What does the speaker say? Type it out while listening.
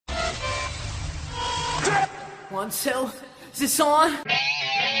1, 2. Is this on?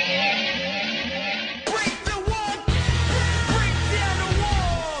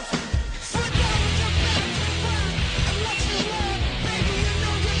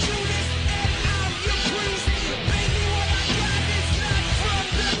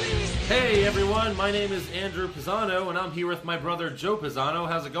 Hey everyone, my name is Andrew Pisano, and I'm here with my brother Joe Pisano.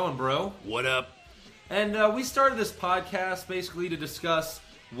 How's it going, bro? What up? And we started this podcast basically to discuss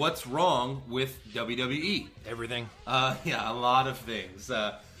what's wrong with WWE. Everything. Yeah, a lot of things.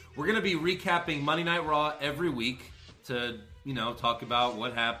 We're going to be recapping Monday Night Raw every week to, talk about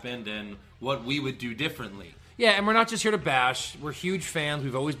what happened and what we would do differently. Yeah, and we're not just here to bash. We're huge fans.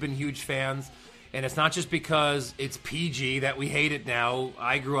 We've always been huge fans. And it's not just because it's PG that we hate it now.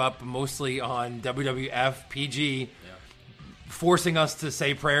 I grew up mostly on WWF PG, forcing us to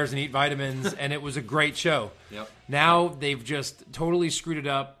say prayers and eat vitamins, and it was a great show. Yep. Now they've just totally screwed it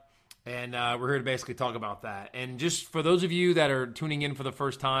up, and we're here to basically talk about that. And just for those of you that are tuning in for the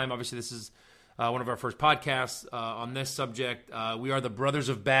first time, obviously this is one of our first podcasts on this subject. We are the Brothers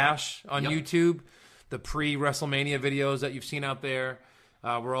of Bash on YouTube, the pre-WrestleMania videos that you've seen out there.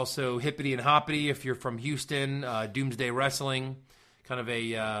 We're also Hippity and Hoppity if you're from Houston, Doomsday Wrestling, kind of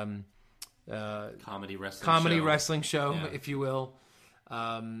a Comedy wrestling show, if you will.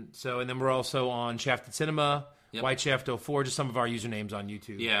 And then we're also on Shafted Cinema, White Shaft 04, just some of our usernames on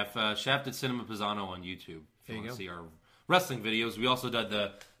YouTube. Yeah, Shafted Cinema Pisano on YouTube. If you want to see our wrestling videos. We also did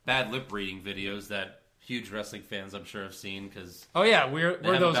the bad lip reading videos that huge wrestling fans I'm sure have seen because we're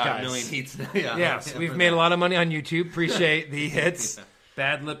those guys. A million hits. Yes, we've made a lot of money on YouTube. Appreciate the hits.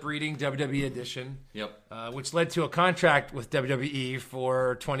 Bad lip reading WWE edition. Yep. Which led to a contract with WWE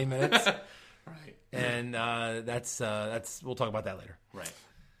for 20 minutes. Right. And that's we'll talk about that later. Right.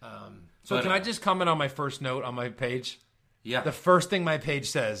 Can I just comment on my first note on my page? Yeah. The first thing my page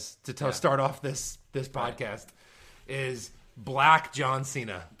says to start off this podcast is Black John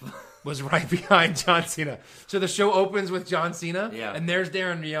Cena was right behind John Cena. So the show opens with John Cena, and there's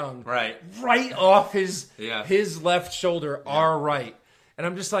Darren Young, right off his left shoulder, our right. And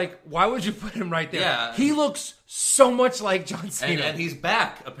I'm just like, why would you put him right there? Yeah. He looks so much like John Cena. And he's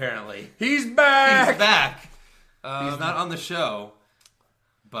back, apparently. He's back! He's not on the show,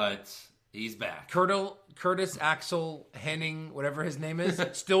 but he's back. Curtis Axel Henning, whatever his name is,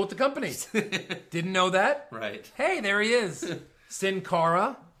 still with the company. Didn't know that? Right. Hey, there he is. Sin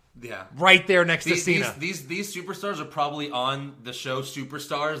Cara. Yeah. Right there next to Cena. These superstars are probably on the show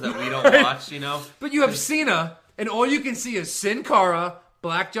Superstars that we don't watch, But you have Cena, and all you can see is Sin Cara,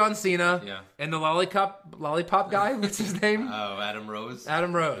 Black John Cena, and the lollipop guy. What's his name? Oh, Adam Rose.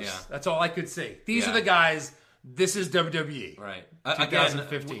 Adam Rose. Yeah. That's all I could see. These are the guys. This is WWE. Right.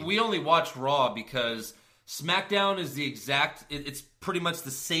 2015. Again, we only watch Raw because SmackDown is it's pretty much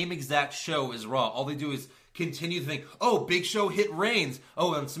the same exact show as Raw. All they do is continue to think, oh, Big Show hit Reigns.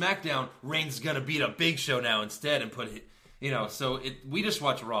 Oh, on SmackDown, Reigns is going to beat up Big Show now instead and put it. We just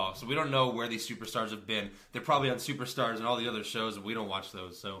watch Raw, so we don't know where these superstars have been. They're probably on Superstars and all the other shows, and we don't watch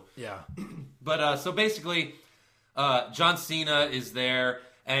those. So but so basically, John Cena is there,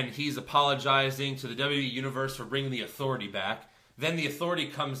 and he's apologizing to the WWE Universe for bringing the Authority back. Then the Authority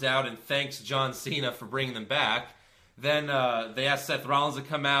comes out and thanks John Cena for bringing them back. Then they ask Seth Rollins to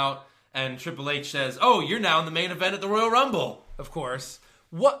come out, and Triple H says, "Oh, you're now in the main event at the Royal Rumble." Of course.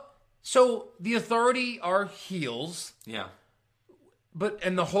 What? So the Authority are heels. Yeah.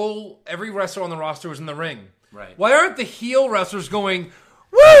 And every wrestler on the roster was in the ring. Right. Why aren't the heel wrestlers going,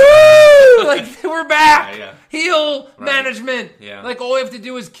 woo! Like, we're back! Yeah. Heel management! Yeah. Like, all we have to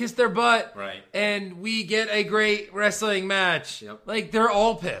do is kiss their butt. Right. And we get a great wrestling match. Yep. Like, they're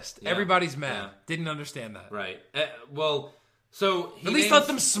all pissed. Yeah. Everybody's mad. Yeah. Didn't understand that. Right. So at least let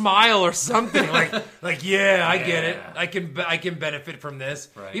them smile or something. like yeah, I get it. I can benefit from this.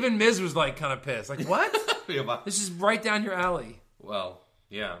 Right. Even Miz was like kind of pissed. Like, what? Yeah. This is right down your alley. Well,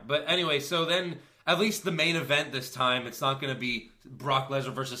 yeah. But anyway, so then at least the main event this time, it's not going to be Brock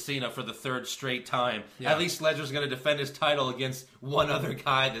Lesnar versus Cena for the third straight time. Yeah. At least Lesnar's going to defend his title against one other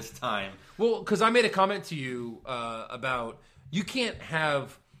guy this time. Well, because I made a comment to you about you can't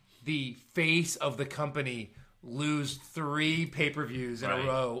have the face of the company lose 3 pay-per-views in a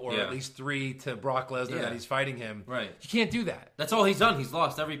row, or at least 3 to Brock Lesnar that he's fighting him. Right. You can't do that. That's all he's done. He's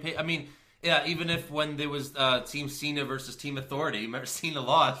lost every pay. I mean, yeah, even if when there was Team Cena versus Team Authority, remember Cena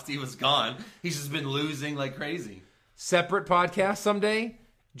lost, he was gone. He's just been losing like crazy. Separate podcast someday.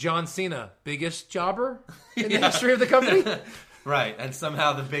 John Cena, biggest jobber in the history of the company. Right, and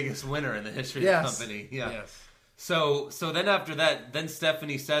somehow the biggest winner in the history of the company. Yeah. Yes. So then after that, then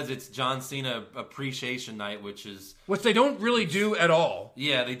Stephanie says it's John Cena Appreciation Night, which they don't really do at all.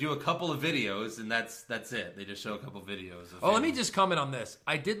 Yeah, they do a couple of videos, and that's it. They just show a couple of videos. Let me just comment on this.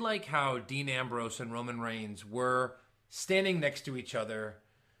 I did like how Dean Ambrose and Roman Reigns were standing next to each other,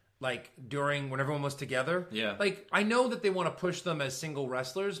 like during when everyone was together. Yeah. Like I know that they want to push them as single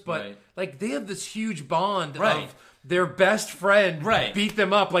wrestlers, but Right. like they have this huge bond Right. of their best friend Right. beat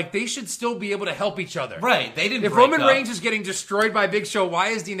them up. Like they should still be able to help each other. Right. They didn't. If break Roman up. Reigns is getting destroyed by Big Show, why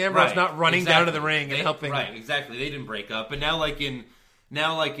is Dean Ambrose Right. not running down to the ring and They- helping? Right. Exactly. They didn't break up, but now in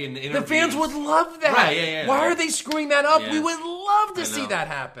interviews, The fans would love that. Right, yeah. Why are they screwing that up? Yeah. We would love to I see know. that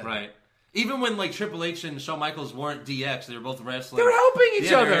happen. Right. Even when like Triple H and Shawn Michaels weren't DX, they were both wrestling. They were helping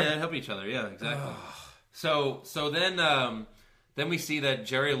each other. They were helping each other. Yeah, exactly. So then we see that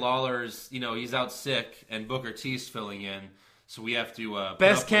Jerry Lawler's, he's out sick, and Booker T's filling in. So we have to put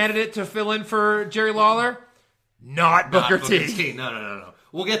Best up candidate to fill in for Jerry Lawler? Not Booker T. No.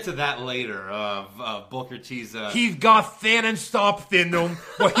 We'll get to that later. Booker T's. He's got thin and stop thin them,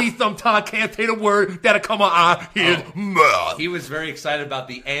 but he sometimes can't say the word that'll come out his mouth. He was very excited about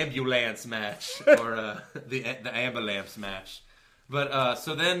the ambulance match or the ambulance match. But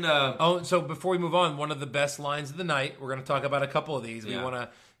so then. So before we move on, one of the best lines of the night. We're going to talk about a couple of these. We Yeah. want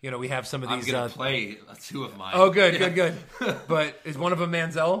to, we have some of I'm these. going to play two of mine. Oh, good. But is one of them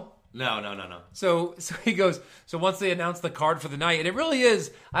Manziel? No. So he goes. So once they announce the card for the night, and it really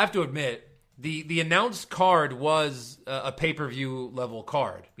is. I have to admit, the announced card was a pay-per-view level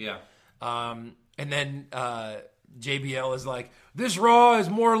card. Yeah. And then JBL is like, "This Raw is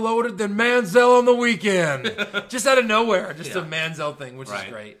more loaded than Manziel on the weekend." Just out of nowhere, just a Manziel thing, which Right.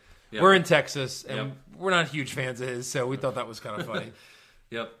 is great. Yep. We're in Texas, and Yep. we're not huge fans of his, so we thought that was kind of funny.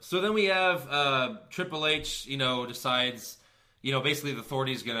 Yep. So then we have Triple H, decides, basically the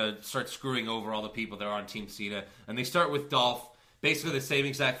authority's going to start screwing over all the people that are on Team Cena. And they start with Dolph, basically the same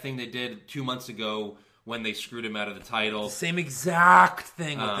exact thing they did 2 months ago when they screwed him out of the title. Same exact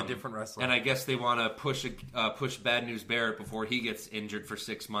thing with the different wrestler. And I guess they want to push Bad News Barrett before he gets injured for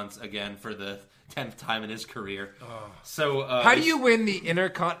 6 months again for the 10th time in his career. So How do you win the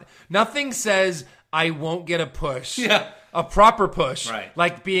Intercont? Nothing says I won't get a push. Yeah. A proper push. Right.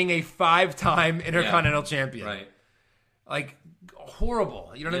 Like being a 5-time Intercontinental Champion. Right. Like,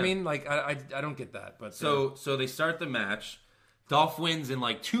 horrible. You know what I Yeah. mean? Like, I don't get that. But So they start the match. Dolph wins in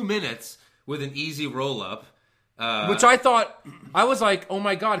like 2 minutes with an easy roll-up. which I thought, I was like, oh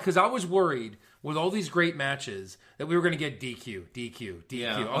my God, because I was worried with all these great matches that we were going to get DQ.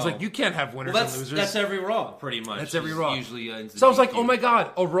 Yeah, I was like, you can't have winners Well, and losers. that's every Raw, pretty much. That's every It's Raw. Usually ends in So I was like, DQ. oh my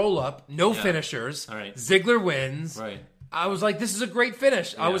God, a roll up, no finishers. All right. Ziggler wins. Right. I was like, this is a great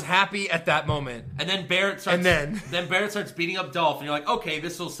finish. I was happy at that moment. And then Barrett starts. And then- Barrett starts beating up Dolph, and you're like, okay,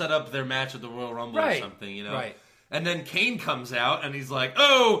 this will set up their match at the Royal Rumble or Right. something, Right. And then Kane comes out, and he's like,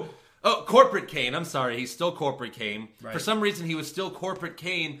 oh, Corporate Kane. I'm sorry, he's still Corporate Kane. Right. For some reason, he was still Corporate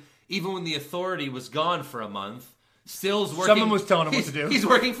Kane, even when the Authority was gone for a month. Still's working. Someone was telling him what to do. He's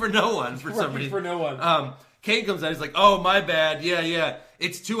working for no one for some working reason. for no one. Kane comes out. He's like, "Oh, my bad. Yeah.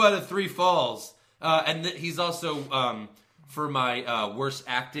 It's 2 out of 3 falls." And he's also for my worst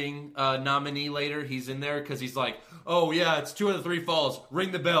acting nominee later. He's in there because he's like, "Oh yeah, it's 2 out of 3 falls.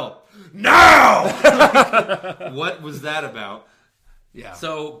 Ring the bell now." What was that about? Yeah.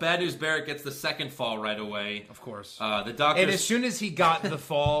 So Bad News Barrett gets the second fall right away. Of course. The doctor. And as soon as he got the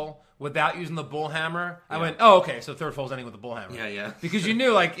fall without using the bullhammer, I went, oh, okay, so third fall's ending with the bullhammer. Yeah. Because you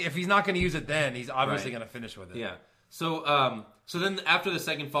knew, like, if he's not going to use it then, he's obviously Right. going to finish with it. Yeah. So then after the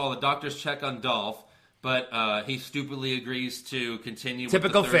second fall, the doctors check on Dolph, but he stupidly agrees to continue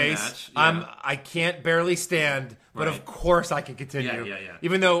Typical with the third face. match. Yeah. I can't barely stand, but Right. of course I can continue. Yeah.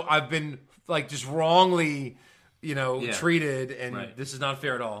 Even though I've been, like, just wrongly, Yeah. treated, and Right. this is not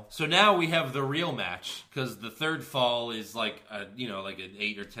fair at all. So now we have the real match, because the third fall is like an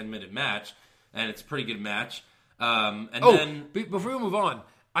 8 or 10 minute match, and it's a pretty good match. Then Before we move on,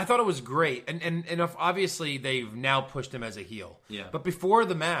 I thought it was great, and if obviously they've now pushed him as a heel. Yeah. But before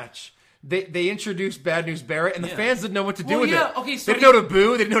the match, they introduced Bad News Barrett, and the Yeah. fans didn't know what to do Well, with yeah, it. okay, so they didn't know to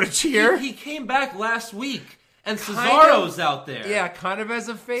boo, they didn't know to cheer. he came back last week, and Kind Cesaro's of- out there. Yeah, kind of as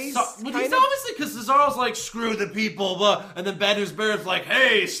a face. So, well, he's kind of. obviously, because Cesaro's like, screw the people, blah, and then Bad News Barrett's like,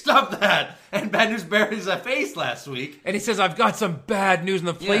 hey, stop that. And Bad News Barrett is a face last week. And he says, I've got some bad news, and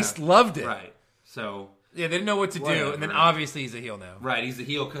the place Yeah. loved it. Right. So, Yeah, they didn't know what to do, Whatever. and then obviously he's a heel now. right, he's a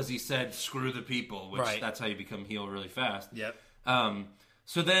heel because he said, screw the people, which Right. that's how you become heel really fast. Yep.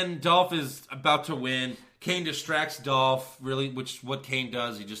 So then Dolph is about to win. Kane distracts Dolph, really, which what Kane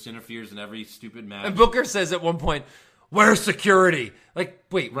does. He just interferes in every stupid match. And Booker says at one point, Where's security? Like,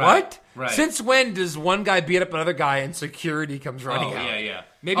 wait, Right, what? right. Since when does one guy beat up another guy and security comes running out? Yeah.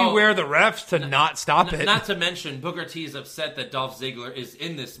 Maybe we're the refs to not stop it. Not to mention, Booker T is upset that Dolph Ziggler is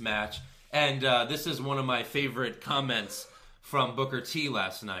in this match, and this is one of my favorite comments from Booker T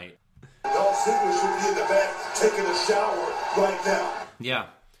last night. Dolph Ziggler should be in the back taking a shower right now. Yeah,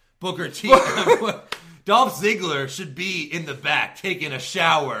 Booker T. Dolph Ziggler should be in the back taking a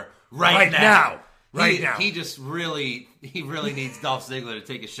shower right now. He just really needs Dolph Ziggler to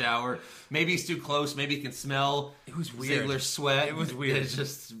take a shower. Maybe he's too close. Maybe he can smell Ziggler's sweat. It was weird. It's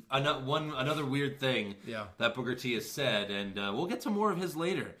just another weird thing that Booker T has said, and we'll get to more of his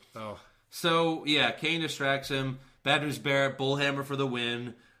later. Oh. So, yeah, Kane distracts him. Bad News Barrett, Bullhammer for the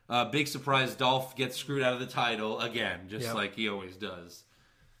win. Big surprise, Dolph gets screwed out of the title again, just like he always does.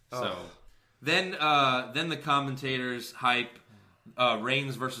 So, then the commentators hype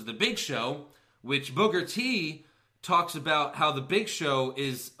Reigns versus The Big Show, which Booker T talks about how The Big Show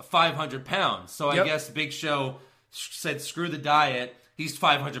is 500 pounds. So I guess Big Show said, screw the diet. He's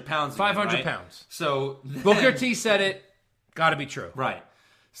 500 pounds again, 500 right? pounds. So Booker T said it. Got to be true. Right.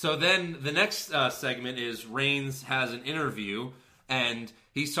 So then the next segment is Reigns has an interview, and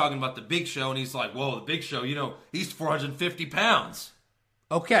he's talking about The Big Show, and he's like, whoa, The Big Show, he's 450 pounds.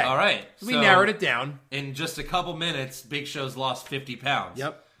 Okay. All right. We narrowed it down. In just a couple minutes, Big Show's lost 50 pounds.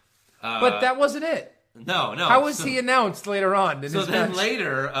 Yep. But that wasn't it. No. How was he announced later on? So then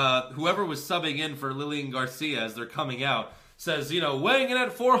later, whoever was subbing in for Lillian Garcia as they're coming out says, weighing in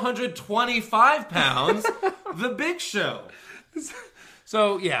at 425 pounds, The Big Show.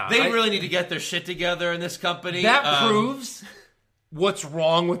 So, yeah. They really need to get their shit together in this company. That proves what's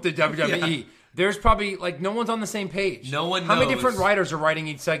wrong with the WWE. Yeah. There's probably, no one's on the same page. No one knows. How many different writers are writing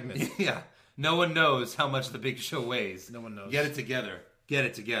each segment? Yeah. No one knows how much The Big Show weighs. No one knows. Get it together. Get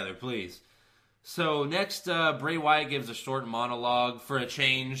it together, please. So next, Bray Wyatt gives a short monologue for a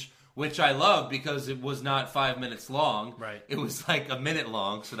change, which I love because it was not 5 minutes long. Right. It was like a minute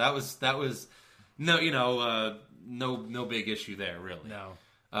long. So that was no big issue there, really.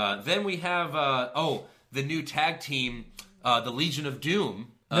 No. Then we have the new tag team, the Legion of Doom.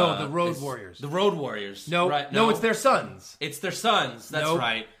 No, the Road Warriors. The Road Warriors. No, right? no, it's their sons. It's their sons. That's Nope.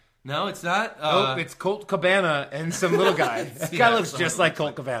 right. No, it's not. Nope, it's Colt Cabana and some little guy. That guy looks just like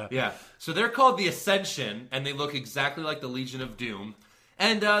Colt Cabana. Yeah. So they're called the Ascension, and they look exactly like the Legion of Doom.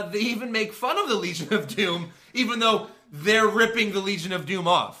 And they even make fun of the Legion of Doom, even though they're ripping the Legion of Doom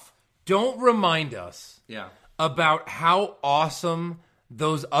off. Don't remind us Yeah. about how awesome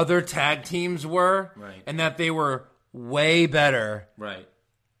those other tag teams were, Right. and that they were way better Right.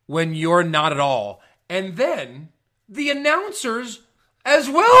 when you're not at all. And then the announcers as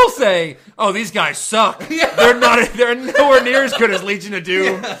well say, "Oh, these guys suck. They're nowhere near as good as Legion of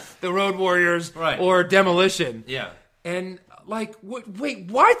Doom, the Road Warriors, Right. or Demolition." Yeah. And wait,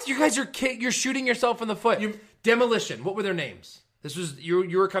 what? You guys you're shooting yourself in the foot. Demolition. What were their names? This was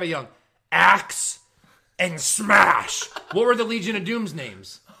you were kind of young. Axe and Smash. What were the Legion of Doom's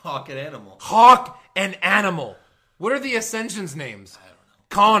names? Hawk and Animal. Hawk and Animal. What are the Ascension's names? I don't know.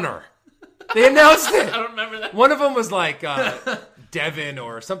 Connor. They announced it. I don't remember that. One of them was like Devin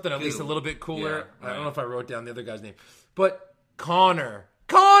or something at least a little bit cooler. Yeah, I don't right. know if I wrote down the other guy's name. But Connor.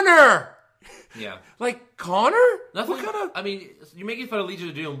 Connor! Yeah. Like, Connor? Nothing. What kind of... I mean, you're making fun of Legion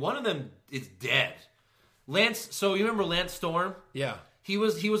of Doom. One of them is dead. Lance. So you remember Lance Storm? Yeah. He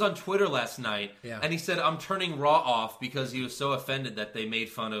was on Twitter last night, Yeah. and he said, "I'm turning Raw off because he was so offended that they made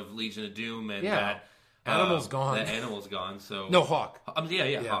fun of Legion of Doom and Yeah. that Animal's gone. That Animal's gone. So No, Hawk.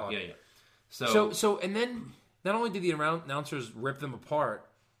 Yeah, Hawk. Hawk. Yeah. So So, and then not only did the announcers rip them apart,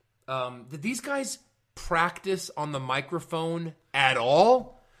 did these guys practice on the microphone at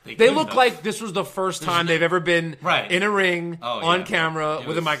all? They couldn't look have. like this was the first time they've ever been Right. in a ring on yeah. camera It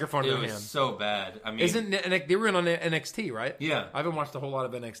with a was- microphone in It their was hand. so bad. I mean, They were in on NXT, right? Yeah. I haven't watched a whole lot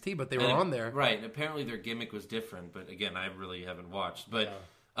of NXT, but they were and- on there. right? And apparently their gimmick was different, but again, I really haven't watched. But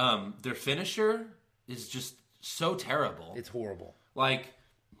their finisher is just so terrible. It's horrible. Like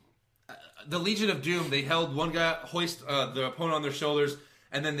the Legion of Doom, they held one guy, hoist the opponent on their shoulders,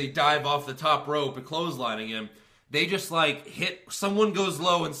 and then they dive off the top rope and clotheslining him. They just hit. Someone goes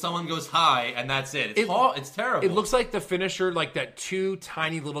low and someone goes high, and that's it. It's terrible. It looks like the finisher, like that two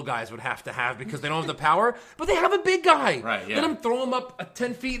tiny little guys would have to have because they don't have the power, but they have a big guy. Right, yeah. Let them throw him up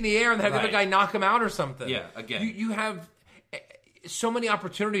 10 feet in the air and have the other Right. guy knock him out or something. Yeah, again. You have so many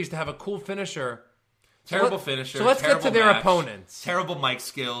opportunities to have a cool finisher, Terrible finisher. So let's get to their opponents. Terrible mic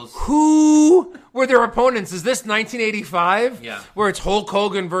skills. Who were their opponents? Is this 1985? Yeah. Where it's Hulk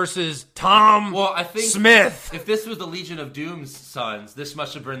Hogan versus Tom I think Smith. If this was the Legion of Doom's sons, this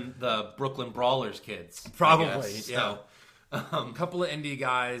must have been the Brooklyn Brawlers kids. Probably, So, a couple of indie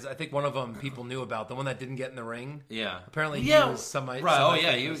guys. I think one of them people knew about. The one that didn't get in the ring. yeah. Apparently he was somebody. Right. Oh,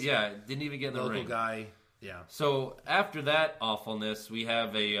 famous. Didn't even get in the Local ring. guy. Yeah. So after that awfulness, we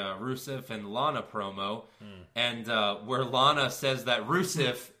have a Rusev and Lana promo, and where Lana says that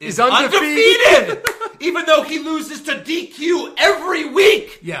Rusev is undefeated, even though he loses to DQ every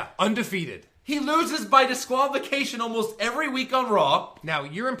week. Yeah, undefeated. He loses by disqualification almost every week on Raw. Now,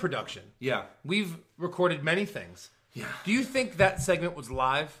 you're in production. Yeah. We've recorded many things. Yeah. Do you think that segment was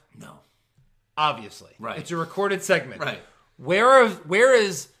live? No. Obviously. Right. It's a recorded segment. Right. Where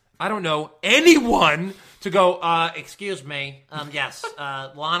is, I don't know, anyone to go, excuse me, yes,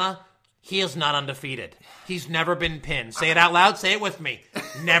 Lana, he is not undefeated. He's never been pinned. Say it out loud. Say it with me.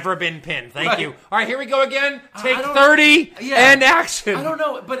 Never been pinned. Thank you. All right, here we go again. Take 30 and action. I don't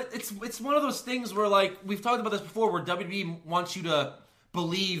know, but it's one of those things where, like, we've talked about this before, where WWE wants you to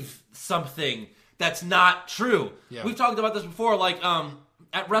believe something that's not true. Yeah. We've talked about this before, like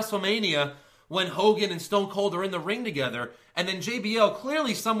at WrestleMania when Hogan and Stone Cold are in the ring together, and then JBL,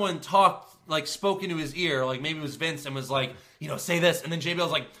 clearly someone spoke into his ear, like maybe it was Vince, and was like, say this, and then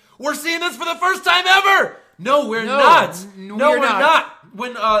JBL's like, we're seeing this for the first time ever! No, we're not. No, we're not.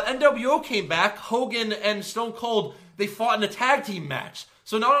 When NWO came back, Hogan and Stone Cold, they fought in a tag team match.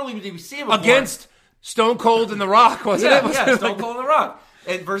 So not only did we see him against Stone Cold and The Rock, wasn't it? Yeah, Stone Cold and The Rock.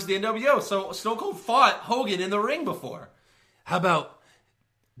 And versus the NWO. So Stone Cold fought Hogan in the ring before. How about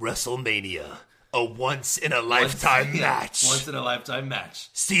WrestleMania? A once-in-a-lifetime match. Once-in-a-lifetime match.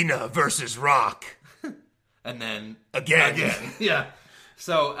 Cena versus Rock. And then... Again. Yeah.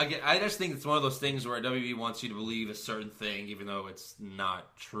 So, again, I just think it's one of those things where WWE wants you to believe a certain thing, even though it's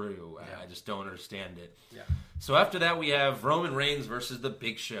not true. Yeah. I just don't understand it. Yeah. So after that, we have Roman Reigns versus The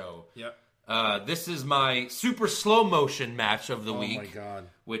Big Show. Yep. This is my super slow motion match of the week. Oh, my God.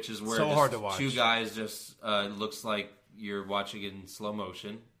 Which is where so hard to watch. Two guys just looks like you're watching it in slow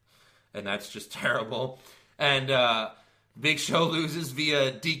motion. And that's just terrible. And Big Show loses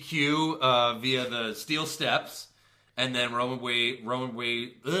via DQ, via the steel steps. And then Roman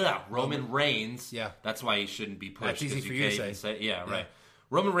Reigns. Yeah. That's why he shouldn't be pushed. That's easy for you to say. Yeah, right.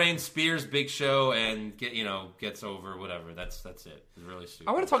 Roman Reigns spears Big Show and gets over, whatever. That's it. It's really stupid.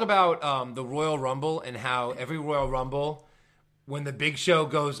 I want to talk about the Royal Rumble and how every Royal Rumble, when the Big Show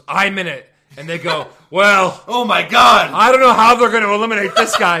goes, I'm in it, and they go, well, oh my God, I don't know how they're going to eliminate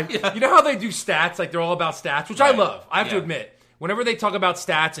this guy. Yeah. You know how they do stats, like they're all about stats, which I love. I have to admit, whenever they talk about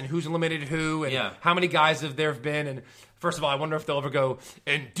stats and who's eliminated who and how many guys there have been, and first of all, I wonder if they'll ever go,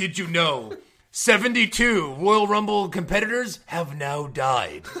 and did you know 72 Royal Rumble competitors have now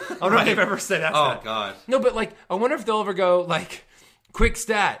died. I don't know if they've ever said that. Oh, God. No, but I wonder if they'll ever go, quick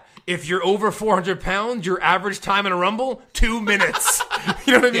stat. If you're over 400 pounds, your average time in a Rumble, 2 minutes.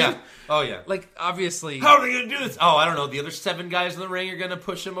 You know what I mean? Yeah. Oh, yeah. Obviously. How are they going to do this? Oh, I don't know. The other 7 guys in the ring are going to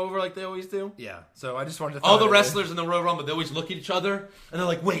push him over like they always do? Yeah. So I just wanted to... All the wrestlers in the Royal Rumble, they always look at each other, and they're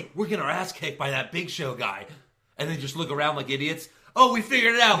like, wait, we're getting our ass kicked by that Big Show guy. And they just look around like idiots. Oh, we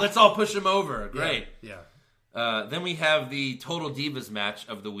figured it out. Let's all push him over. Great. Yeah. Then we have the Total Divas match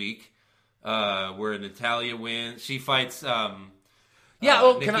of the week, where Natalya wins. She fights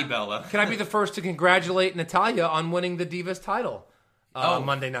Nikki Bella. Can I be the first to congratulate Natalya on winning the Divas title on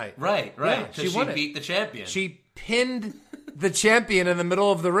Monday night? Right. Yeah, she beat the champion. She pinned the champion in the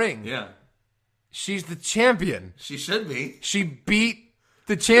middle of the ring. Yeah. She's the champion. She should be. She beat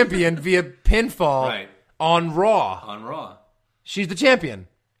the champion via pinfall on Raw. On Raw. She's the champion.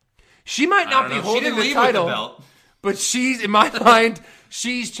 She might not be holding the title, with the belt. But she's, in my mind,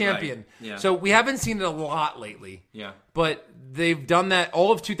 she's champion. Right. Yeah. So we haven't seen it a lot lately. Yeah. But they've done that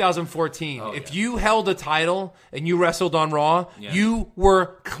all of 2014. If you held a title and you wrestled on Raw, you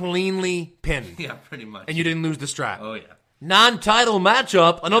were cleanly pinned. Yeah, pretty much. And you didn't lose the strap. Oh, yeah. Non-title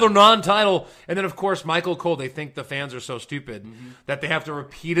matchup, another non-title. And then, of course, Michael Cole, they think the fans are so stupid that they have to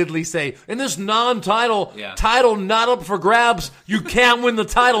repeatedly say, in this non-title, title not up for grabs, you can't win the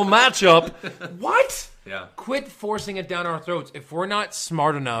title matchup. What? Yeah. Quit forcing it down our throats. If we're not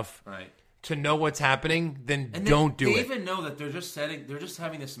smart enough to know what's happening, then don't do it. They even know that they're just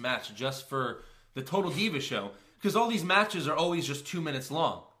having this match just for the Total Diva show, because all these matches are always just 2 minutes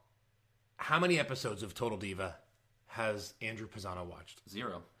long. How many episodes of Total Diva has Andrew Pisano watched?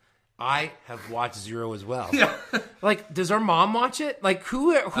 0. I have watched 0 as well. Yeah. Does our mom watch it?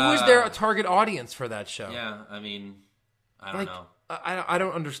 Who is their target audience for that show? Yeah, I mean, I don't know. I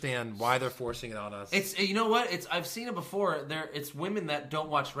don't understand why they're forcing it on us. It's you know what? I've seen it before. It's women that don't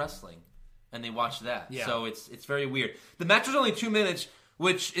watch wrestling, and they watch that. Yeah. So it's very weird. The match was only 2 minutes,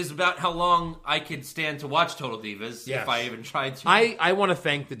 which is about how long I could stand to watch Total Divas Yes. if I even tried to. I want to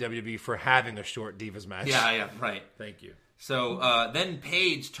thank the WWE for having a short Divas match. Yeah, right. Thank you. So then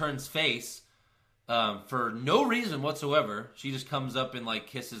Paige turns face for no reason whatsoever. She just comes up and like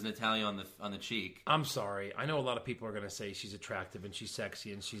kisses Natalya on the cheek. I'm sorry. I know a lot of people are going to say she's attractive and she's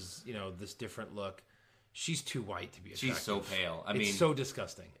sexy and she's, this different look. She's too white to be attractive. She's so pale. I mean, it's so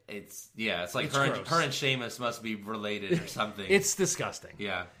disgusting. It's like It's her gross. and Sheamus must be related or something. It's disgusting.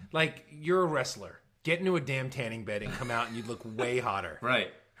 Yeah. Like, you're a wrestler. Get into a damn tanning bed and come out and you'd look way hotter. Right.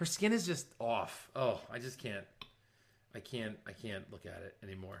 Her skin is just off. Oh, I just can't. I can't look at it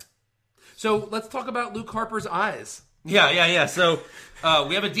anymore. So let's talk about Luke Harper's eyes. Yeah. So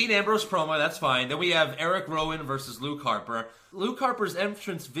we have a Dean Ambrose promo. That's fine. Then we have Eric Rowan versus Luke Harper. Luke Harper's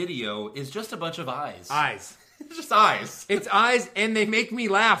entrance video is just a bunch of eyes. Eyes. It's just eyes. It's eyes, and they make me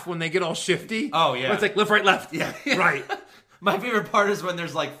laugh when they get all shifty. Oh, yeah. Where it's like left, right, left. Yeah. Right. My favorite part is when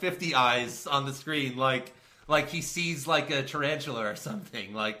there's like 50 eyes on the screen, like he sees like a tarantula or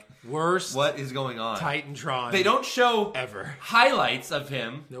something. Like, Worst what is going on? Titantron. They don't show ever. highlights of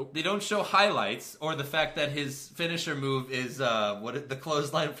him. Nope. They don't show highlights or the fact that his finisher move is the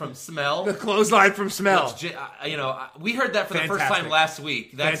clothesline from Smell. The clothesline from Smell. Which, we heard that for the first Fantastic. time last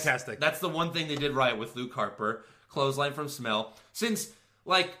week. That's, Fantastic. That's the one thing they did right with Luke Harper. Clothesline from Smell. Since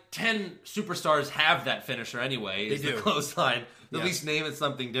like 10 superstars have that finisher anyway, is They the do. clothesline. At Yes. least name it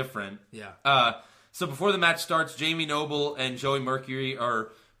something different. Yeah. So before the match starts, Jamie Noble and Joey Mercury are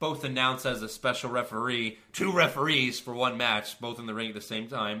both announced as a special referee. 2 referees for one match, both in the ring at the same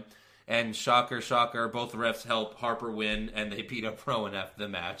time. And shocker, both refs help Harper win, and they beat up Rowan after the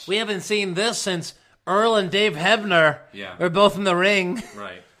match. We haven't seen this since Earl and Dave Hebner Yeah. were both in the ring.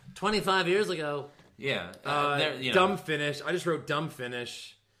 Right. 25 years ago. Yeah. Dumb finish. I just wrote dumb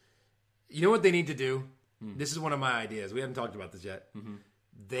finish. You know what they need to do? This is one of my ideas. We haven't talked about this yet. Mm-hmm.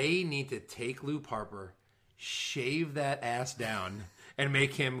 They need to take Luke Harper, shave that ass down, and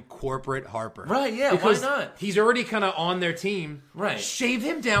make him corporate Harper. Right, yeah, Because why not? He's already kind of on their team. Right. Shave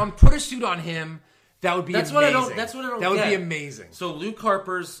him down, put a suit on him. That would be That's amazing. what I don't. That's what I don't. That would get. be amazing. So Luke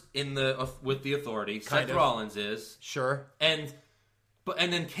Harper's in with the Authority. Kind Seth of. Rollins is, Sure. and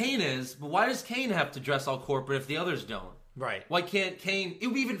then Kane is. But why does Kane have to dress all corporate if the others don't? Right. Why can't Kane? It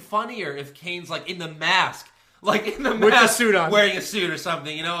would be even funnier if Kane's like in the mask, With the suit on. wearing a suit or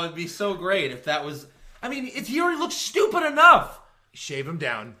something. It'd be so great if that was. I mean, he already looks stupid enough. Shave him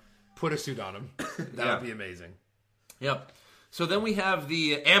down, put a suit on him. That Yeah. would be amazing. Yep. So then we have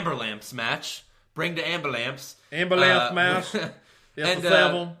the Amber Lamps match. Bring the Amber Lamps. Amber Lamp match. And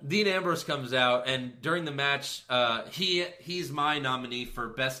the Dean Ambrose comes out, and during the match, he's my nominee for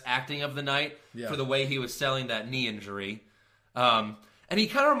best acting of the night for the way he was selling that knee injury. And he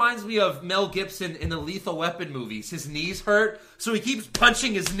kind of reminds me of Mel Gibson in the Lethal Weapon movies. His knees hurt, so he keeps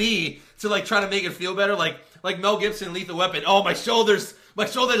punching his knee to like try to make it feel better. Like Mel Gibson in Lethal Weapon. Oh, my shoulder's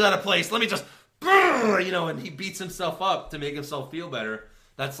out of place. Let me just, and he beats himself up to make himself feel better.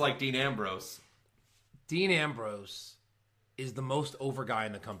 That's like Dean Ambrose. Dean Ambrose is the most over guy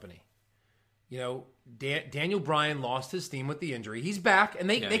in the company. Daniel Bryan lost his steam with the injury. He's back, and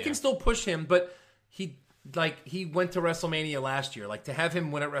they can still push him, but he went to WrestleMania last year. Like, to have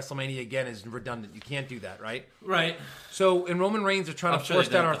him win at WrestleMania again is redundant. You can't do that, right? Right. So, and Roman Reigns are trying to force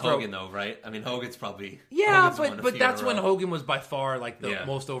down our throat. Hogan, though, right? I mean, Hogan's probably... Yeah, Hogan's won a but few that's in a when row. Hogan was by far like the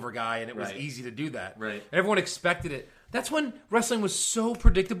most over guy, and it was Right. easy to do that. Right. Everyone expected it. That's when wrestling was so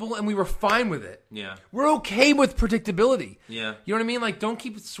predictable, and we were fine with it. Yeah. We're okay with predictability. Yeah. You know what I mean? Like, don't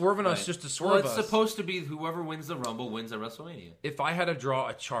keep swerving us Right. just to Well, swerve it's us. supposed to be whoever wins the Rumble wins at WrestleMania. If I had to draw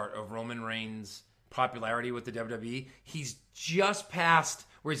a chart of Roman Reigns' popularity with the WWE, he's just past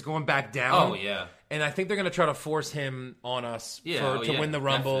where he's going back down. Oh, yeah. And I think they're going to try to force him on us Yeah, to win the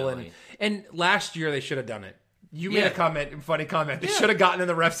Rumble. definitely. And last year they should have done it. You made Yeah. a funny comment. They should have gotten in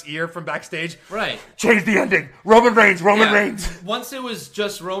the ref's ear from backstage. Right. Change the ending. Roman Reigns. Yeah. Once it was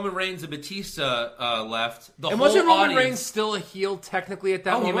just Roman Reigns and Batista left, the And whole wasn't Roman audience... Reigns still a heel technically at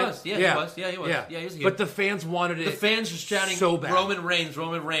that Oh, he moment? was. Yeah, he was. Yeah, he was. Yeah, he was a heel. But the fans wanted it. The fans were shouting, so bad. Roman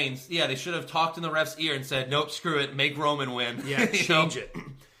Reigns. Yeah, they should have talked in the ref's ear and said, nope, screw it, make Roman win. Yeah, change it.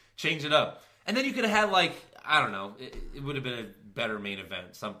 Change it up. And then you could have had, I don't know, it would have been a better main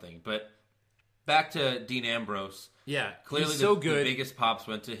event, something. But back to Dean Ambrose. Yeah, Clearly he's so the good. biggest pops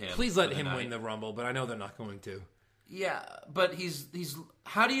went to him. Please let for the him night. win the Rumble, but I know they're not going to. Yeah, but he's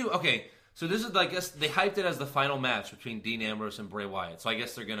how do you okay, so this is I guess they hyped it as the final match between Dean Ambrose and Bray Wyatt. So I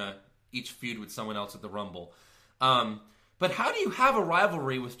guess they're gonna each feud with someone else at the Rumble. But But how do you have a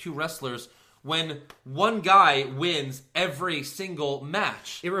rivalry with two wrestlers when one guy wins every single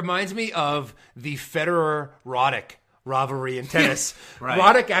match? It reminds me of the Federer-Roddick rivalry in tennis. Right.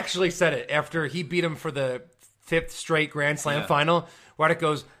 Roddick actually said it after he beat him for the 5th straight Grand Slam final. Roddick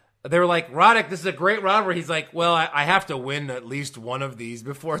goes, they were like, Roddick, this is a great rivalry. He's like, well, I have to win at least one of these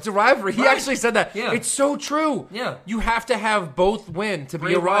before it's a rivalry. He actually said that. Yeah. It's so true. Yeah. You have to have both win to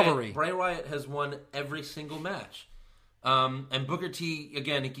be a rivalry. Bray Wyatt has won every single match. And Booker T,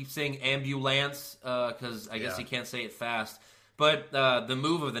 again, he keeps saying ambulance because I guess he can't say it fast. But the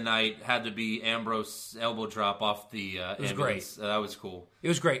move of the night had to be Ambrose's elbow drop off the ambulance. Great. That was cool. It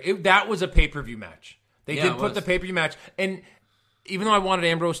was great. That was a pay-per-view match. They did put the pay-per-view match. And even though I wanted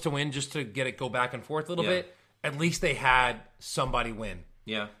Ambrose to win just to get it go back and forth a little bit, at least they had somebody win.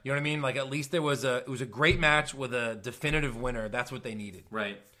 Yeah. You know what I mean? Like, at least it was a great match with a definitive winner. That's what they needed.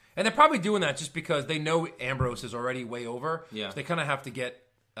 Right. And they're probably doing that just because they know Ambrose is already way over. Yeah. So they kind of have to get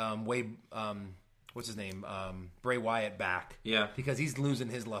what's his name? Bray Wyatt back. Yeah. Because he's losing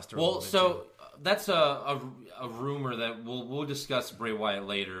his luster. Well, so that's a rumor that we'll discuss Bray Wyatt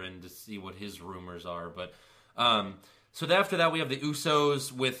later and to see what his rumors are. But so after that, we have the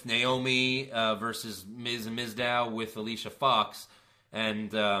Usos with Naomi versus Miz and Mizdow with Alicia Fox.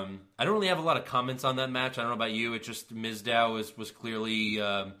 And I don't really have a lot of comments on that match. I don't know about you. It just Mizdow was clearly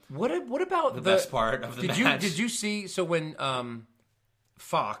what about the best part of the match. Did you see? So when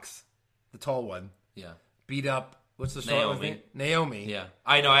Fox, the tall one, beat up what's the Naomi. name? Naomi. Yeah,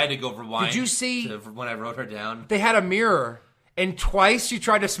 I know. I had to go rewind. Did you see when I wrote her down? They had a mirror, and twice she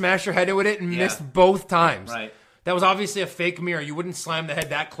tried to smash her head with it and missed Yeah. both times. Right. That was obviously a fake mirror. You wouldn't slam the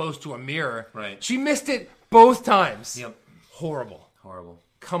head that close to a mirror. Right. She missed it both times. Yep. Horrible.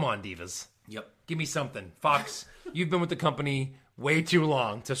 Come on, divas. Yep. Give me something. Fox, you've been with the company way too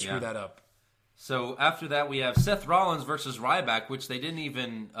long to screw that up. So after that, we have Seth Rollins versus Ryback, which they didn't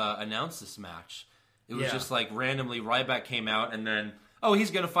even announce this match. It was just like randomly Ryback came out, and then,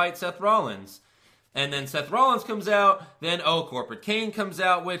 he's going to fight Seth Rollins. And then Seth Rollins comes out, then, Corporate Kane comes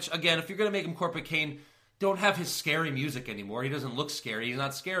out, which, again, if you're going to make him Corporate Kane, don't have his scary music anymore. He doesn't look scary. He's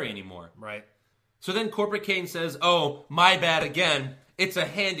not scary anymore. Right. So then Corporate Kane says, my bad again. It's a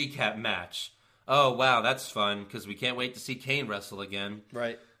handicap match. Oh, wow, that's fun, because we can't wait to see Kane wrestle again.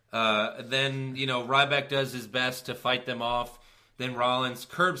 Right. Then, Ryback does his best to fight them off. Then Rollins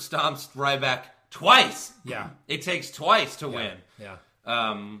curb stomps Ryback twice. Yeah. It takes twice to win. Yeah.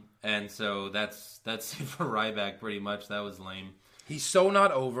 And so that's it for Ryback pretty much. That was lame. He's so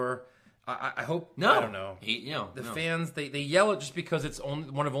not over. I hope. No. I don't know. The fans, they yell it just because it's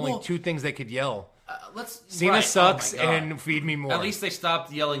one of only two things they could yell. Cena sucks and feed me more. At least they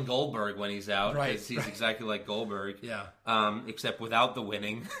stopped yelling Goldberg when he's out. Right. Because he's exactly like Goldberg. Yeah. Except without the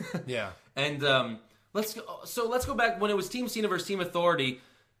winning. Yeah. And let's go back when it was Team Cena versus Team Authority.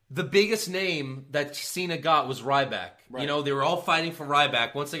 The biggest name that Cena got was Ryback. Right. They were all fighting for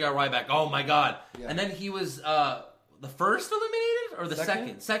Ryback. Once they got Ryback, oh my god! Yeah. And then he was the first eliminated or the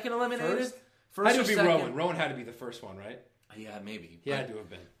second? Second eliminated. First had to be second? Rowan. Rowan had to be the first one, right? Yeah, maybe. He had to have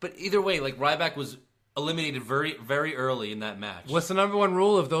been. But either way, like Ryback was eliminated very, very early in that match. What's the number one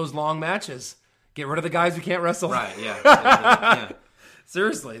rule of those long matches? Get rid of the guys who can't wrestle. Right. Yeah. Yeah.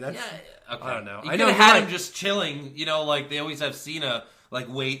 Seriously, that's. Yeah. Okay. I don't know. You could have had him just chilling. Like they always have Cena. Like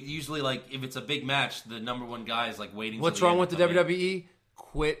wait. Usually, like if it's a big match, the number one guy is like waiting. What's wrong with the WWE?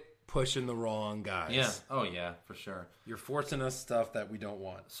 Quit pushing the wrong guys. Yeah. Oh yeah, for sure. You're forcing us stuff that we don't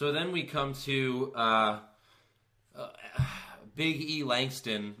want. So then we come to Big E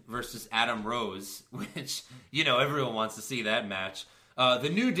Langston versus Adam Rose, which everyone wants to see that match. The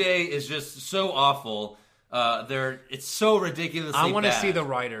New Day is just so awful. It's so ridiculously I want to bad. see the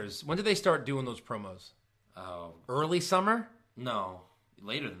writers. When did they start doing those promos? Oh, early summer? No.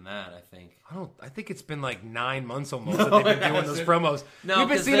 Later than that, I think. I think it's been like 9 months almost that they've been doing those promos. No, we've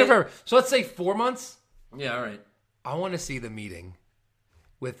been seeing it for. So let's say 4 months. Yeah, all right. I want to see the meeting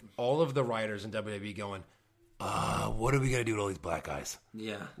with all of the writers in WWE going, what are we going to do to all these black guys?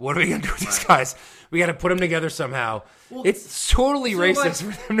 Yeah. What are we going to do with these guys? We got to put them together somehow. Well, it's totally racist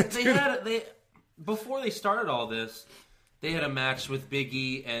for them to do that. Before they started all this, they had a match with Big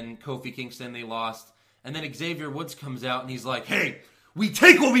E and Kofi Kingston. They lost. And then Xavier Woods comes out and he's like, hey, we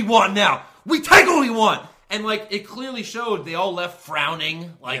take what we want now. We take what we want. And like it clearly showed they all left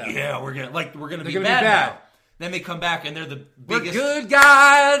frowning. Like, we're gonna be bad now. Then they come back and they're the biggest. We're good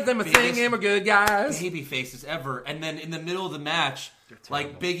guys. I'm thinking we're good guys. Baby faces ever. And then in the middle of the match,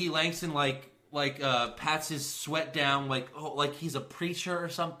 like Big E Langston pats his sweat down like he's a preacher or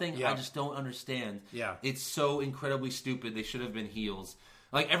something. Yeah. I just don't understand. Yeah. It's so incredibly stupid. They should have been heels.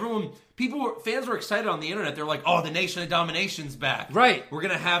 Like fans were excited on the internet. They're like, "Oh, the Nation of Domination's back! Right, we're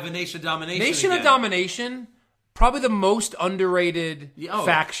gonna have a Nation of Domination. Nation again. of Domination, probably the most underrated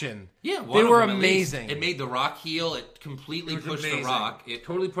faction. Yeah, they were amazing. It made The Rock heel. It completely pushed amazing. The Rock. It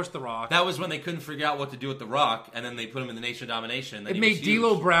totally pushed The Rock. That was when they couldn't figure out what to do with The Rock, and then they put him in the Nation of Domination. It made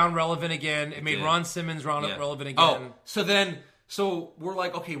D'Lo Brown relevant again. It made Ron Simmons relevant again. So we're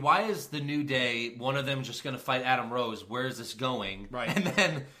like, okay, why is the New Day one of them just going to fight Adam Rose? Where is this going? Right.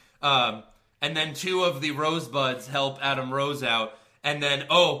 And then two of the Rosebuds help Adam Rose out, and then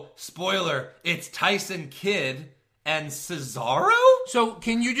spoiler, it's Tyson Kidd and Cesaro. So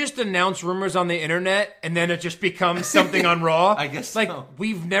can you just announce rumors on the internet and then it just becomes something on Raw? I guess like so.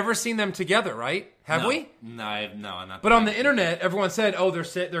 We've never seen them together, right? Have we? No, I'm not. But on the internet, everyone said,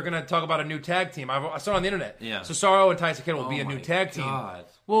 they're going to talk about a new tag team. I saw it on the internet. Yeah. Cesaro and Tyson Kidd will be a new tag team. God.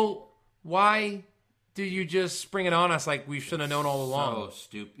 Well, why do you just spring it on us like we should have known all along? So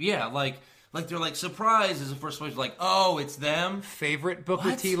stupid. Yeah, like they're like, surprise is the first place. Like, oh, it's them. Favorite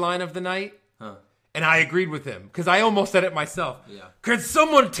Booker T line of the night? Huh. And I agreed with him because I almost said it myself. Yeah. Could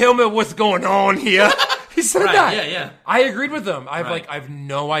someone tell me what's going on here? He said that. Yeah. I agreed with him. I've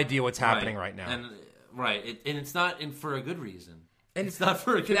no idea what's happening right now. And it's not for a good reason. And it's not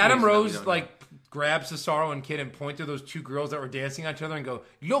for a good reason. Adam Rose grab Cesaro and Kidd and point to those two girls that were dancing at each other and go,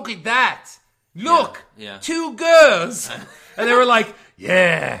 "Look at that! Look, two girls!" And they were like,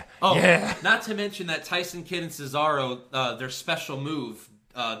 "Yeah, yeah." Not to mention that Tyson Kidd and Cesaro, their special move,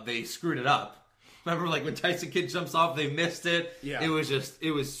 they screwed it up. Remember, like, when Tyson Kidd jumps off, they missed it. Yeah. It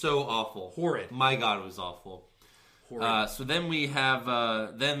was so awful. Horrid. My God, it was awful. Horrid. So then we have,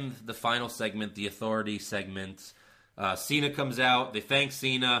 then the final segment, the Authority segment. Cena comes out. They thank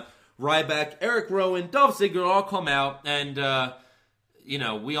Cena. Ryback, Eric Rowan, Dolph Ziggler all come out. And,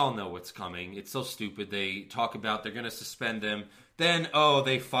 we all know what's coming. It's so stupid. They talk about they're going to suspend them. Then,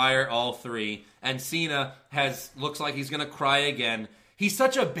 they fire all three. And Cena looks like he's going to cry again. He's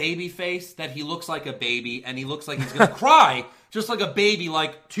such a baby face that he looks like a baby, and he looks like he's going to cry, just like a baby,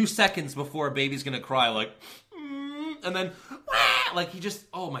 like 2 seconds before a baby's going to cry, like, and then, like, he just,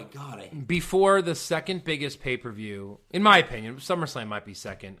 oh my God. Before the second biggest pay-per-view, in my opinion, SummerSlam might be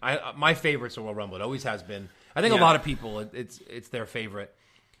second. My favorite's the Royal Rumble. It always has been. I think a lot of people, it's their favorite.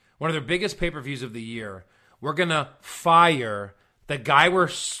 One of their biggest pay-per-views of the year, we're going to fire the guy we're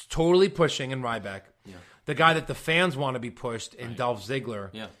totally pushing in Ryback. Yeah. The guy that the fans want to be pushed in Dolph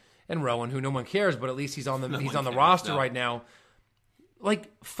Ziggler and Rowan, who no one cares, but at least he's on the roster right now.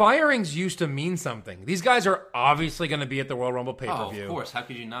 Like, firings used to mean something. These guys are obviously going to be at the Royal Rumble pay-per-view. Oh, of course. How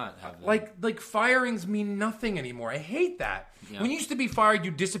could you not have that? Like firings mean nothing anymore. I hate that. Yeah. When you used to be fired, you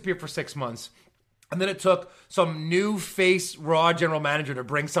disappear for 6 months. And then it took some new face Raw general manager to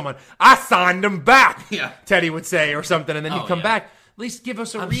bring someone. I signed him back, Teddy would say, or something. And then he'd come back. At least give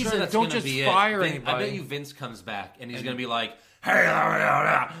us a reason. Sure Don't just fire anybody. I bet you Vince comes back and he's going to be like, "Hey,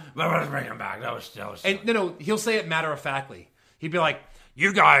 let's bring him back." That was and no, he'll say it matter-of-factly. He'd be like,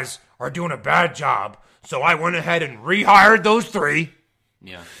 "You guys are doing a bad job, so I went ahead and rehired those three.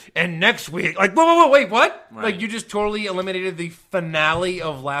 Yeah. And next week, like, wait, what? Right. Like, you just totally eliminated the finale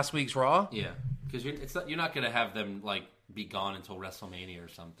of last week's Raw? Yeah, because you're not going to have them, like, be gone until WrestleMania or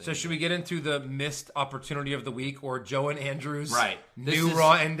something. So should we get into the missed opportunity of the week or Joe and Andrew's new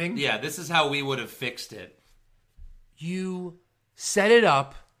Raw ending? Yeah, this is how we would have fixed it. You set it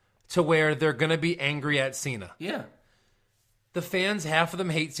up to where they're going to be angry at Cena. Yeah. The fans, half of them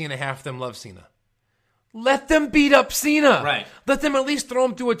hate Cena, half of them love Cena. Let them beat up Cena. Right. Let them at least throw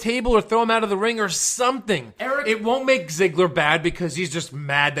him through a table or throw him out of the ring or something. It won't make Ziggler bad because he's just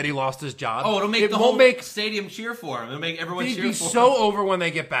mad that he lost his job. Oh, it'll make the whole stadium cheer for him. It'll make everyone cheer for him. They'd be so over when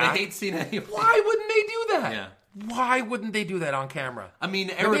they get back. They hate Cena anyway. Why wouldn't they do that? Yeah. Why wouldn't they do that on camera? I mean,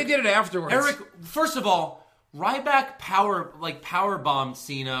 Maybe they did it afterwards. First of all, Ryback power bombed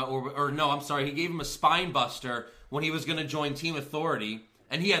Cena, or no, I'm sorry, he gave him a spine buster when he was going to join Team Authority,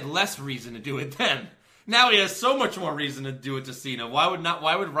 and he had less reason to do it then. Now he has so much more reason to do it to Cena. Why would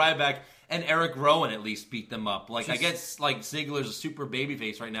Ryback and Eric Rowan at least beat them up? Like, I guess, like, Ziggler's a super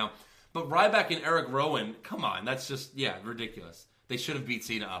babyface right now, but Ryback and Eric Rowan, come on, that's just, ridiculous. They should have beat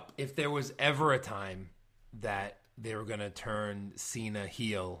Cena up. If there was ever a time that they were going to turn Cena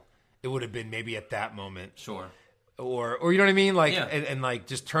heel, it would have been maybe at that moment. Sure. Or you know what I mean? Like, and like,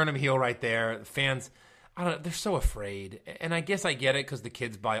 just turn him heel right there. The fans, I don't know, they're so afraid. And I guess I get it because the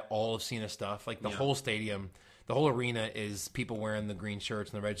kids buy all of Cena's stuff. Like, the whole stadium, the whole arena is people wearing the green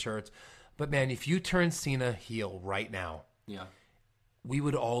shirts and the red shirts. But, man, if you turn Cena heel right now, we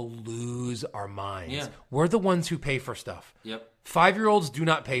would all lose our minds. Yeah. We're the ones who pay for stuff. Yep. 5-year-olds do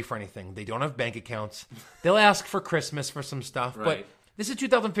not pay for anything. They don't have bank accounts. They'll ask for Christmas for some stuff. Right. But This is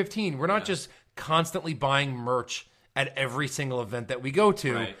 2015. We're not just constantly buying merch at every single event that we go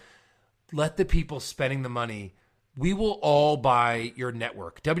to. Right. Let the people spending the money. We will all buy your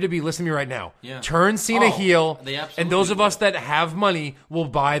network. WWE, listen to me right now. Yeah. Turn Cena heel, they absolutely and those of will. us that have money will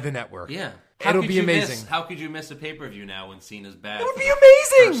buy the network. Yeah. It'll be amazing. How could you miss a pay-per-view now when Cena's back? It would be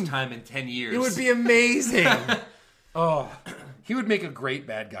amazing. First time in 10 years. It would be amazing. Oh, he would make a great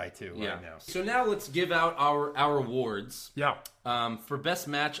bad guy too right now. So now let's give out our awards. Yeah. For best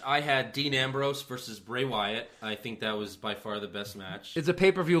match, I had Dean Ambrose versus Bray Wyatt. I think that was by far the best match. It's a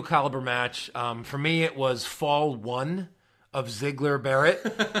pay-per-view caliber match. For me, it was Fall 1 of Ziggler Barrett,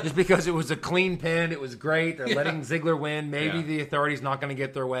 just because it was a clean pin. It was great. They're letting Ziggler win. Maybe the Authority's not going to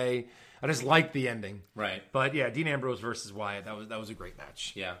get their way. I just liked the ending. Right. But yeah, Dean Ambrose versus Wyatt. That was a great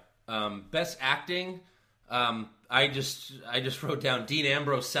match. Yeah. Best acting. I just wrote down Dean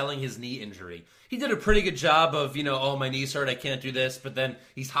Ambrose selling his knee injury. He did a pretty good job of, oh, my knee's hurt, I can't do this, but then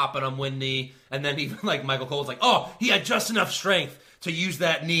he's hopping on one knee, and then even like Michael Cole's like, oh, he had just enough strength to use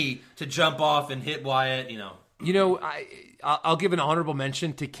that knee to jump off and hit Wyatt, I'll give an honorable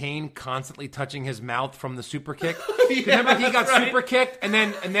mention to Kane constantly touching his mouth from the super kick. Remember, he got super kicked, and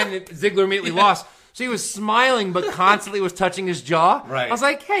then Ziggler immediately lost. So he was smiling, but constantly was touching his jaw. Right. I was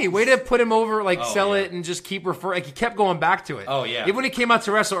like, hey, way to put him over, sell it and just keep referring. Like, he kept going back to it. Oh, yeah. Even when he came out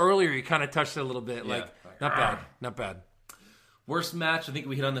to wrestle earlier, he kind of touched it a little bit. Not bad. Worst match, I think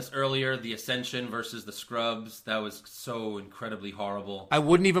we hit on this earlier, the Ascension versus the Scrubs. That was so incredibly horrible. I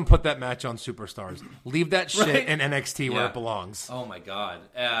wouldn't even put that match on Superstars. Leave that shit in NXT where it belongs. Oh, my God.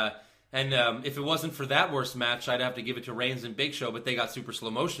 And if it wasn't for that worst match, I'd have to give it to Reigns and Big Show, but they got super slow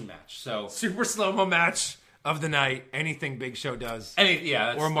motion match. So super slow-mo match of the night. Anything Big Show does.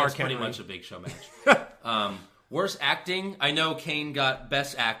 That's pretty much a Big Show match. Worst acting. I know Kane got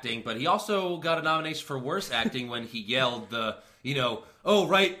best acting, but he also got a nomination for worst acting when he yelled ring the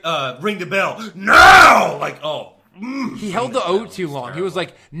bell now. He held the O too long. Terrible. He was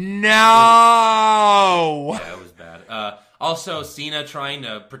like, no. Yeah, it was bad. Also, Cena trying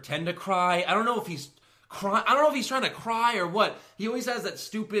to pretend to cry. I don't know if he's crying. I don't know if he's trying to cry or what. He always has that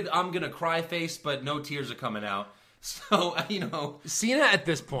stupid "I'm gonna cry" face, but no tears are coming out. So Cena at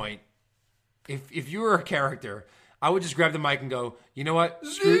this point, if you were a character, I would just grab the mic and go, you know what?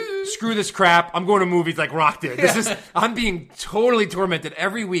 Screw this crap. I'm going to movies like Rock did. I'm being totally tormented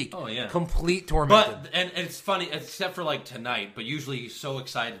every week. Oh, yeah. Complete tormented. But and it's funny, except for tonight, but usually he's so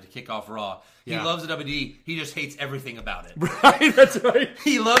excited to kick off Raw. He Yeah. loves the WWE. He just hates everything about it. Right, that's right.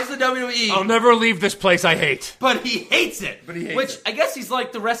 He loves the WWE. I'll never leave this place I hate. But he hates it. Which it. I guess he's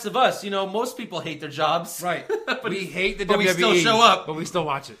like the rest of us. Most people hate their jobs. Right. But we hate the but WWE. we still show up. But we still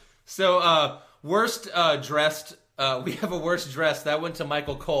watch it. So, worst dressed. We have a worst dress. That went to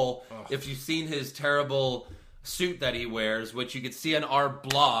Michael Cole. Oh. If you've seen his terrible suit that he wears, which you can see on our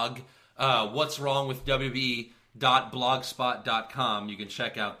blog, What's Wrong with WWE.blogspot.com. You can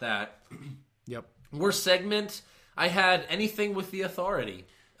check out that. Yep. Worst segment, I had anything with the Authority.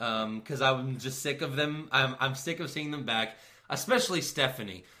 Because I'm just sick of them. I'm sick of seeing them back, especially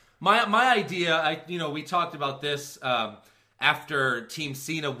Stephanie. My idea, we talked about this after Team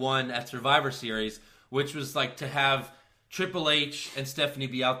Cena won at Survivor Series, which was like to have Triple H and Stephanie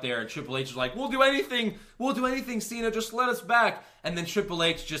be out there, and Triple H was like, we'll do anything, Cena, just let us back. And then Triple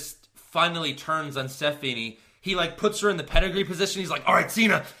H just finally turns on Stephanie. He puts her in the pedigree position. He's like, all right,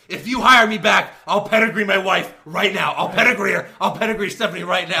 Cena, if you hire me back, I'll pedigree my wife right now. I'll pedigree her. I'll pedigree Stephanie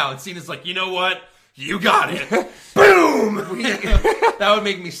right now. And Cena's like, you know what? You got it. Boom! That would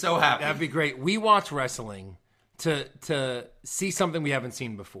make me so happy. That'd be great. We watch wrestling to see something we haven't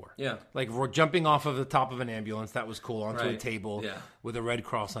seen before. Yeah. Like we're jumping off of the top of an ambulance. That was cool. Onto a Right. table Yeah. with a red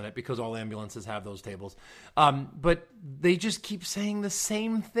cross on it because all ambulances have those tables. But they just keep saying the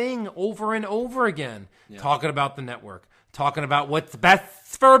same thing over and over again. Yeah. Talking about the network. Talking about what's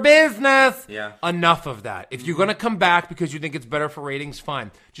best for business. Yeah. Enough of that. If you're going to come back because you think it's better for ratings, fine.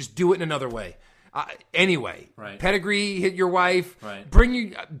 Just do it in another way. Anyway, Right. Pedigree, hit your wife, Right.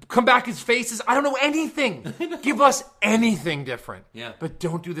 come back as faces. I don't know anything. Give us anything different. Yeah. But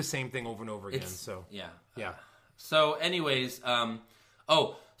don't do the same thing over and over again. Yeah. Yeah. So, anyways, so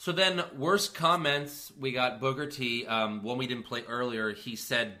then worst comments, we got Booker T. One we didn't play earlier, he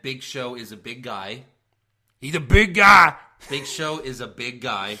said Big Show is a big guy. He's a big guy. Big Show is a big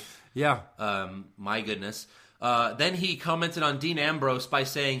guy. Yeah. My goodness. Then he commented on Dean Ambrose by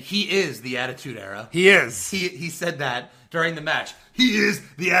saying he is the Attitude Era. He is. He said that during the match. He is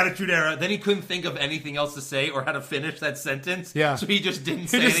the Attitude Era. Then he couldn't think of anything else to say or how to finish that sentence. Yeah. So he just didn't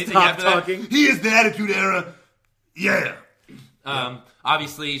say just anything stopped after talking. that. He is the Attitude Era. Yeah.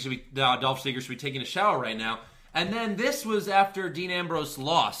 Obviously, Dolph Ziggler should be taking a shower right now. And then this was after Dean Ambrose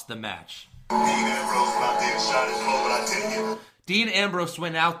lost the match. Dean Ambrose went out there and shot his load, but I tell you, Dean Ambrose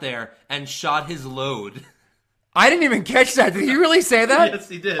went out there and shot his load. I didn't even catch that. Did he really say that? Yes,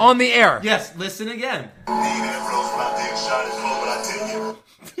 he did. On the air. Yes, listen again. Dean Ambrose went out there and shot his load, but I tell you,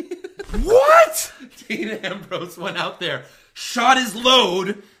 What? Dean Ambrose went out there, shot his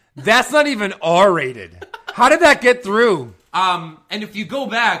load. That's not even R-rated. How did that get through? And if you go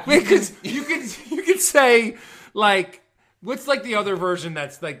back, Because you could say, like, what's like the other version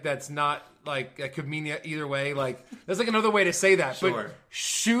that's not like that could mean either way. Like, there's like another way to say that. Sure. But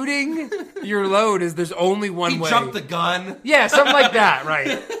shooting your load there's only one he way. jumped the gun. Yeah, something like that.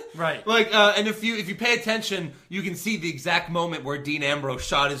 Right. Right. Like, and if you pay attention, you can see the exact moment where Dean Ambrose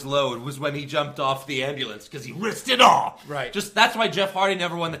shot his load was when he jumped off the ambulance because he risked it all. Right. Just that's why Jeff Hardy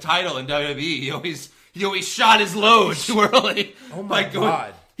never won the title in WWE. He always shot his load too early. Oh my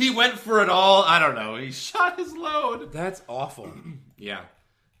God. He went for it all. I don't know. He shot his load. That's awful. Yeah.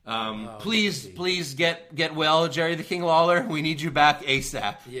 Please get well, Jerry the King Lawler. We need you back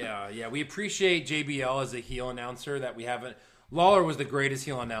ASAP. Yeah. We appreciate JBL as a heel announcer that we haven't. Lawler was the greatest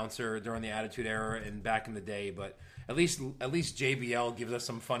heel announcer during the Attitude Era and back in the day, but at least JBL gives us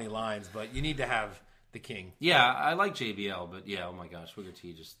some funny lines. But you need to have the King. Yeah, I like JBL, but yeah, oh my gosh, Booker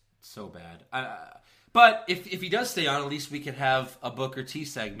T just so bad. But if he does stay on, at least we could have a Booker T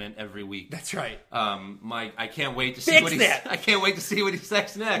segment every week. That's right. I can't wait to see Fix what that. I can't wait to see what he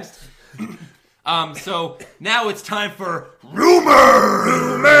says next. So now it's time for rumors.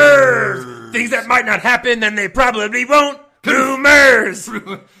 Things that might not happen, and they probably won't. Rumors.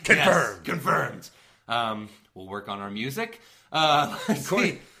 Confirmed. Confirmed. Confirmed. We'll work on our music. Let's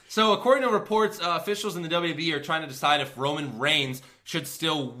see. So, according to reports, officials in the WWE are trying to decide if Roman Reigns should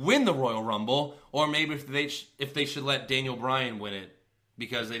still win the Royal Rumble, or maybe if they should let Daniel Bryan win it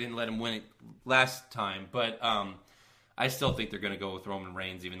because they didn't let him win it last time. But I still think they're going to go with Roman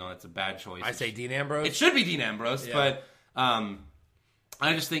Reigns, even though that's a bad choice. I say Dean Ambrose. It should be Dean Ambrose, but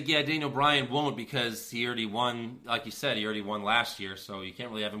I just think, Daniel Bryan won't because he already won. Like you said, he already won last year, so you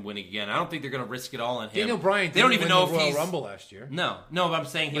can't really have him winning again. I don't think they're going to risk it all on him. Daniel Bryan. They don't even know if the Royal he's Rumble last year. No, but I'm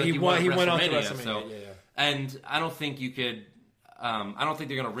saying he won. He went on to WrestleMania. WrestleMania. So, yeah. and I don't think you could. I don't think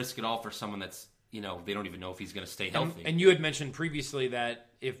they're going to risk it all for someone that's they don't even know if he's going to stay healthy. And you had mentioned previously that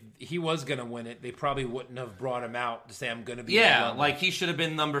if he was going to win it, they probably wouldn't have brought him out to say, I'm going to be in the Rumble. Like he should have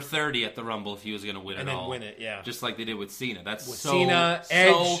been number 30 at the Rumble if he was going to win and it then all. win it, yeah. Just like they did with Cena. That's With so Cena, so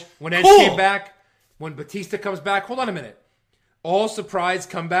Edge, when Edge cool. came back, when Batista comes back. Hold on a minute. All surprise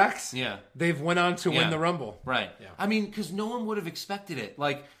comebacks. Yeah. They've went on to Yeah. win the Rumble. Right. Yeah. I mean, because no one would have expected it.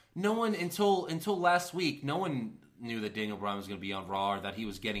 Like, no one until last week, no one knew that Daniel Bryan was going to be on Raw or that he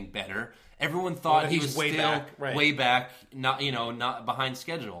was getting better. Everyone thought he he's was way still back, right. way back, not behind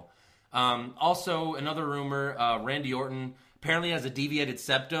schedule. Also, another rumor: Randy Orton apparently has a deviated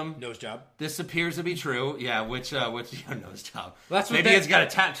septum. Nose job. This appears to be true. Yeah, which nose job. That's what Maybe he's got a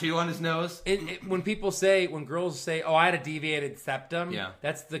tattoo on his nose. When girls say, "Oh, I had a deviated septum," Yeah.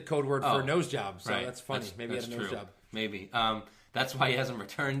 that's the code word for nose job. So Right. that's funny. Maybe he had a nose true. job. Maybe. That's why he hasn't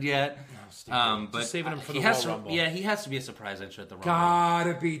returned yet. But Just saving him for he the has Royal to, Rumble. Yeah, he has to be a surprise entry at the Rumble.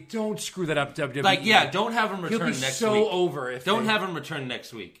 Gotta be. Don't screw that up, WWE. Like, don't have him return He'll be next so week. over if Don't they- have him return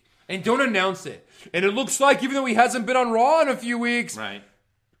next week. And don't announce it. And it looks like, even though he hasn't been on Raw in a few weeks, Right.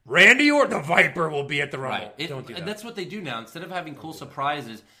 Randy Orton, the Viper, will be at the Rumble. Right. Don't do that. And that's what they do now. Instead of having cool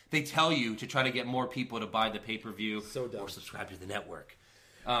surprises, they tell you to try to get more people to buy the pay-per-view So dumb. or subscribe to the network.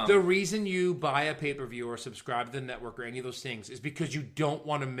 The reason you buy a pay-per-view or subscribe to the network or any of those things is because you don't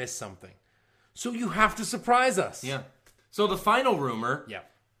want to miss something. So you have to surprise us. Yeah. So the final rumor, Yeah.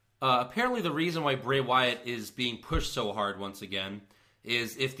 apparently the reason why Bray Wyatt is being pushed so hard once again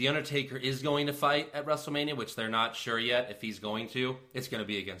is if The Undertaker is going to fight at WrestleMania, which they're not sure yet if he's going to, it's going to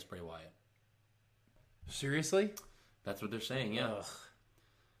be against Bray Wyatt. Seriously? That's what they're saying, yeah. Ugh.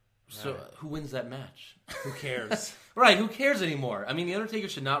 So who wins that match? Who cares? Right, who cares anymore? I mean, The Undertaker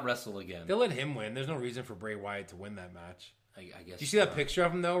should not wrestle again. They'll let him win. There's no reason for Bray Wyatt to win that match. I guess. Do you see that picture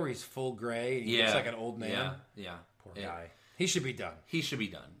of him, though, where he's full gray and he Yeah. looks like an old man? Yeah. Poor guy. He should be done. He should be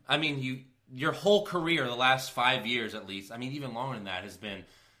done. I mean, your whole career, the last 5 years at least, I mean, even longer than that, has been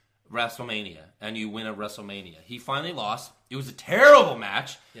WrestleMania, and you win at WrestleMania. He finally lost. It was a terrible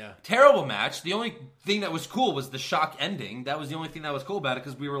match. Yeah. Terrible match. The only thing that was cool was the shock ending. That was the only thing that was cool about it,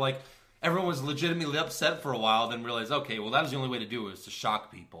 because we were like, everyone was legitimately upset for a while, then realized, okay, well, that was the only way to do it, was to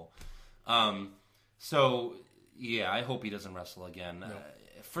shock people. So, yeah, I hope he doesn't wrestle again. No.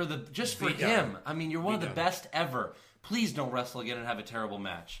 For Be him. done. I mean, you're one of the done. best ever. Please don't wrestle again and have a terrible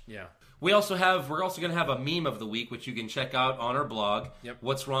match. Yeah. We're also going to have a meme of the week, which you can check out on our blog. Yep.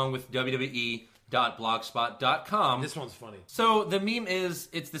 What's wrong with WWE? shafted.blogspot.com. This one's funny. So the meme is,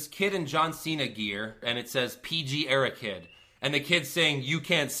 it's this kid in John Cena gear, and it says PG Era Kid. And the kid's saying, "You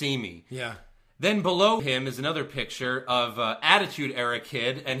can't see me." Yeah. Then below him is another picture of Attitude Era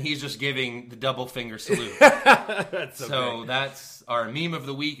Kid, and he's just giving the double finger salute. So that's our meme of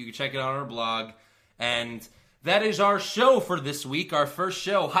the week. You can check it out on our blog. And that is our show for this week, our first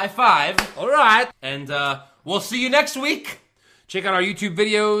show. High five. All right. And we'll see you next week. Check out our YouTube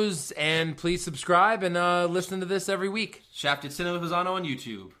videos, and please subscribe and listen to this every week. Shafted Cinema Pisano on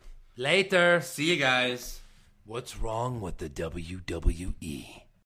YouTube. Later. See you guys. What's wrong with the WWE?